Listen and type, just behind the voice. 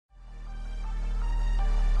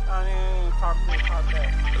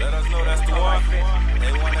Let us know that's the one.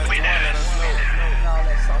 They want us to let us know.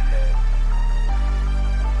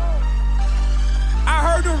 I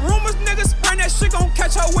heard the rumors, niggas spraying that shit gon'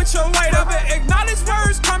 catch her with you later. Acknowledge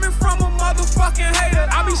words coming from a motherfucking hater.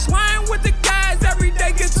 I be sliding with the guys every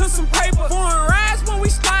day, get to some paper. Foreign rides when we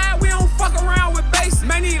slide, we don't fuck around with basics.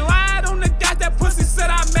 Man, he lied on the guy, that pussy said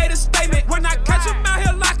I made a statement. When I catch him out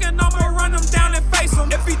here locking, I'ma run him down and face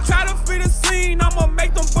him. If he try to fit a scene, I'ma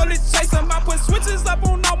make them bullets chase him. I put switches up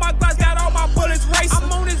on all my glass, got all my bullets racing.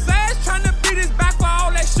 I'm on his ass trying to beat his back for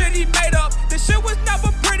all that shit he made up. The shit was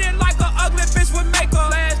never pretty like an ugly bitch with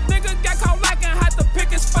makeup. Last nigga got caught lacking, had to pick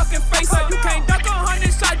his fucking face up. You can't duck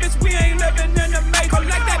 100 shots, bitch, we ain't living in the matrix.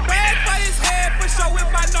 Collect that bag for his head for sure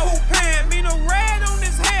if I know who paying. Me no red on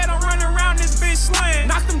his head, I'm running around this bitch slaying.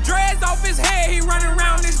 Knock them dreads off his head, he running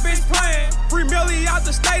around this bitch playing. Free Millie out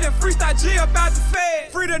the state and freestyle G about the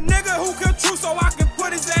fed. Free the nigga who killed True so I can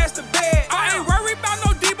put his ass to bed. I ain't worried about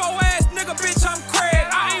no Debo ass nigga, bitch, I'm Craig.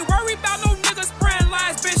 I ain't worried about no niggas spraying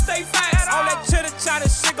lies, bitch, stay fast. All that chitter chatter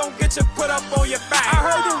shit gon' get you put up on your back. I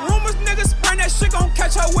heard the rumors, niggas spraying that shit gon'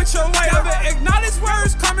 catch her with you later. Acknowledge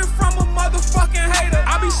words coming from a motherfucking hater.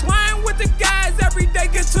 I be sliding with the guys every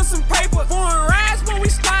day, get to some paper. Foreign rides when we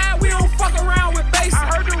slide, we don't fuck around with basics.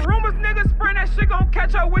 I heard the rumors, niggas spraying that shit gon'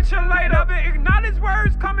 catch her with you later. Acknowledge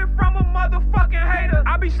words coming from a motherfucking hater.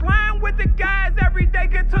 I be sliding with the guys every day,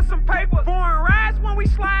 get to some paper. Foreign rides when we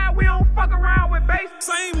slide, we don't fuck around with basics.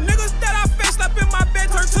 Same niggas that I faced up in my bed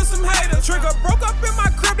turned to some haters. Trigger broke up in my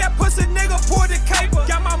crib, that pussy nigga pulled the caper.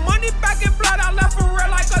 Got my money back in blood, I left for real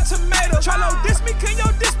like a tomato. Trello diss me, can you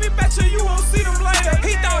diss me? Betcha you won't see them later.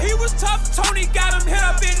 He thought he was tough, Tony got him hit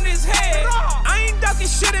up in his head. I ain't ducking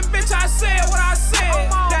shit and bitch, I said what I said.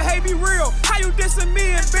 That hate be real, how you dissing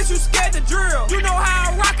me and bitch you scared to drill? You know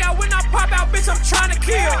how I rock out when I pop out, bitch I'm trying to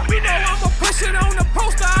kill. You know I'ma push it on